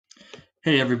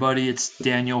Hey everybody, it's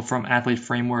Daniel from Athlete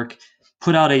Framework.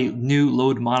 Put out a new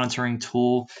load monitoring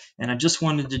tool, and I just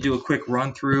wanted to do a quick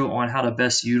run through on how to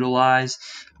best utilize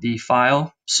the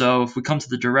file. So if we come to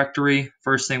the directory,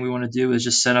 first thing we want to do is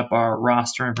just set up our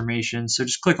roster information. So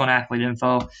just click on Athlete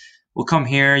Info. We'll come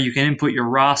here. You can input your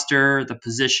roster, the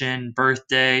position,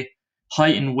 birthday,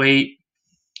 height and weight,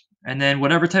 and then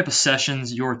whatever type of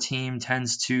sessions your team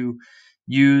tends to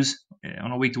use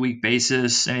on a week-to-week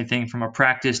basis, anything from a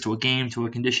practice to a game to a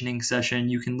conditioning session,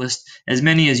 you can list as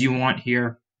many as you want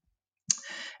here.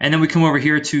 And then we come over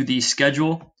here to the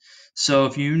schedule. So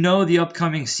if you know the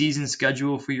upcoming season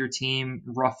schedule for your team,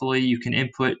 roughly, you can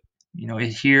input,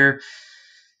 it here,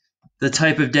 the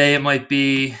type of day it might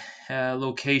be,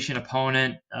 location,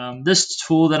 opponent. This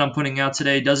tool that I'm putting out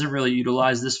today doesn't really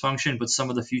utilize this function, but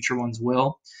some of the future ones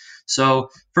will. So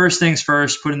first things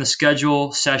first, put in the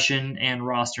schedule, session, and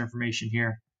roster information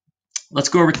here. Let's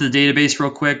go over to the database real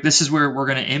quick. This is where we're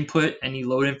going to input any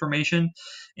load information.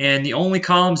 And the only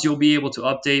columns you'll be able to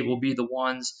update will be the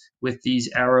ones with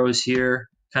these arrows here,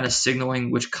 kind of signaling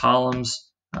which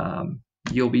columns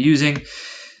you'll be using.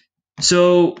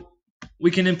 So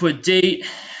we can input date,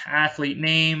 athlete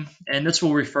name, and this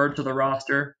will refer to the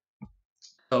roster.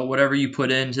 So whatever you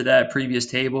put into that previous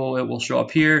table, it will show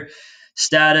up here.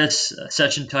 Status,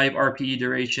 session type, RPE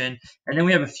duration, and then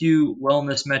we have a few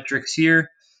wellness metrics here.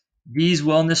 These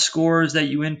wellness scores that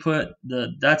you input,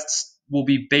 that's will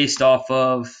be based off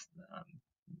of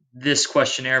this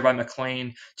questionnaire by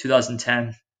McLean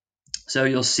 2010. So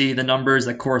you'll see the numbers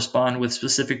that correspond with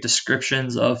specific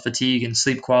descriptions of fatigue and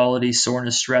sleep quality,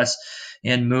 soreness, stress,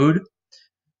 and mood.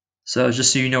 So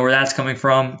just so you know where that's coming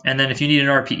from. And then if you need an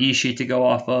RPE sheet to go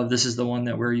off of, this is the one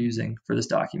that we're using for this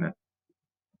document.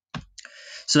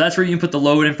 So that's where you input the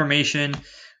load information.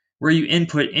 Where you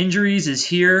input injuries is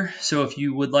here. So if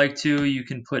you would like to, you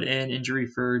can put in injury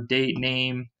for date,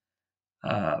 name,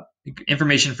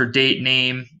 information for date,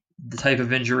 name, the type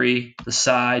of injury, the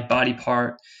side, body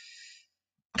part,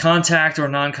 contact or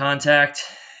non-contact,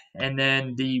 and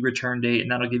then the return date,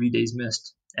 and that'll give you days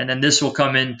missed. And then this will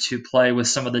come into play with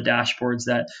some of the dashboards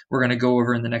that we're going to go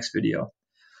over in the next video.